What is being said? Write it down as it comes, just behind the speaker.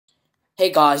Hey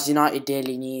guys, United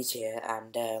Daily News here,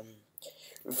 and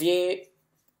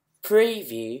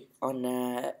preview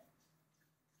on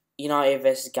United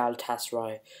versus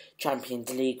Galatasaray Champions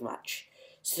League match.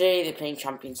 So today they're playing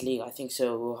Champions League. I think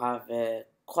so. We'll have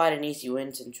quite an easy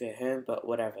win since we're home, but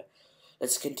whatever.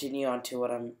 Let's continue on to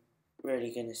what I'm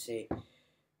really gonna say.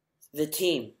 The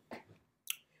team,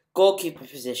 goalkeeper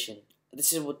position.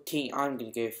 This is what team I'm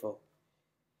gonna go for.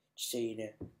 Just so you know,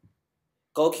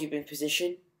 goalkeeping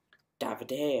position. David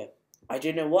De Gea. I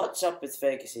don't know what's up with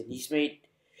Ferguson. He's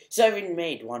not even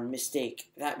made one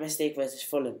mistake. That mistake versus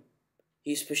Fulham.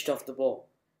 He's pushed off the ball.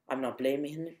 I'm not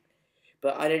blaming him.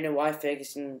 But I don't know why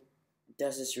Ferguson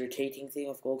does this rotating thing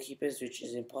of goalkeepers, which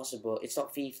is impossible. It's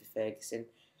not FIFA, Ferguson.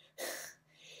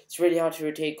 It's really hard to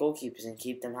rotate goalkeepers and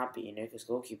keep them happy, because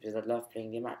goalkeepers that love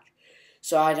playing their match.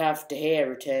 So I'd have De Gea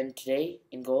return today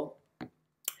in goal.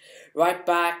 Right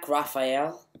back,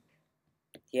 Raphael.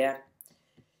 Yeah.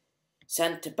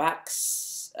 Centre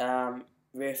backs,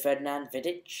 Rio Ferdinand,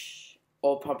 Vidic,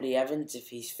 or probably Evans if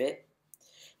he's fit.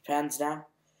 Depends now.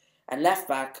 And left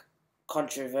back,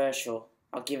 controversial.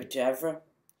 I'll give it to Evra.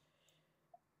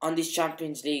 On these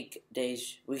Champions League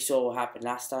days, we saw what happened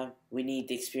last time. We need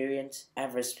the experience.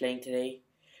 Evra's playing today.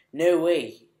 No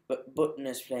way, but Button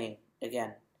is playing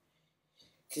again.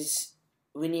 Because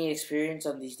we need experience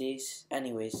on these days.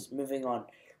 Anyways, moving on.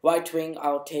 Right wing,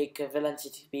 I'll take Valencia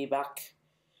to be back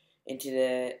into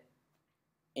the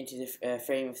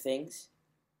frame of things.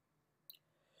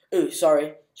 Oh,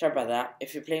 sorry about that.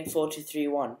 If you're playing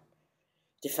 4-2-3-1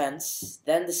 defense,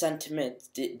 then the centre mid,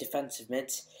 defensive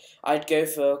mids, I'd go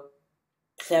for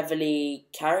Cleverly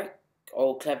Carrick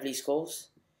or Cleverly Scholes,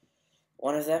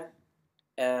 one of them.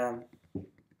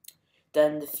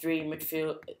 Then the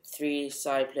three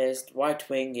side players. Right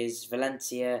wing is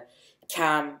Valencia,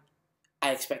 Cam.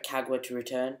 I expect Kagwa to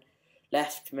return.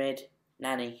 Left mid,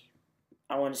 Nani.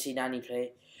 I want to see Nani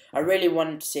play. I really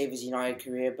wanted to save his United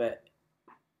career, but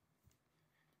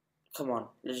come on,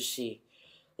 let's just see.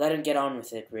 Let him get on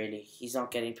with it, really. He's not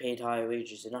getting paid higher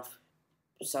wages enough.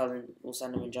 We'll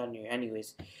send him in January.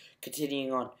 Anyways,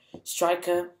 continuing on.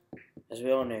 Striker, as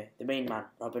we all know, the main man,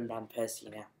 Robin Van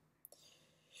Persie now.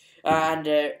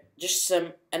 And just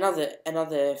some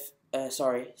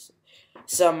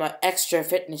extra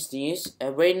fitness news.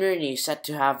 Wayne Rooney is set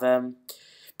to have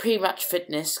pre-match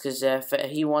fitness because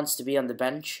he wants to be on the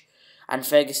bench, and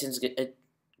Ferguson's going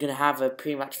to have a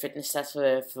pre-match fitness test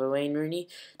for Wayne Rooney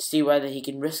to see whether he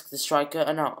can risk the striker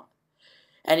or not.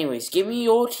 Anyways, give me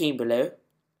your team below,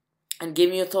 and give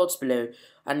me your thoughts below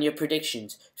and your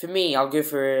predictions. For me, I'll go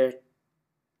for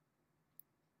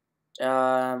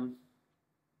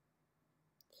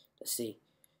let's see,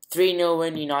 3-0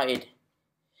 win United.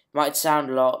 Might sound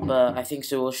a lot, but I think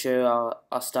so we'll show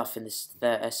our stuff in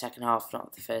the second half,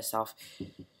 not the first half.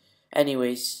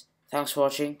 Anyways, thanks for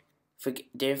watching.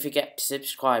 Don't forget to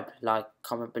subscribe, like,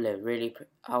 comment below. Really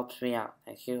helps me out.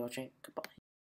 Thank you for watching. Goodbye.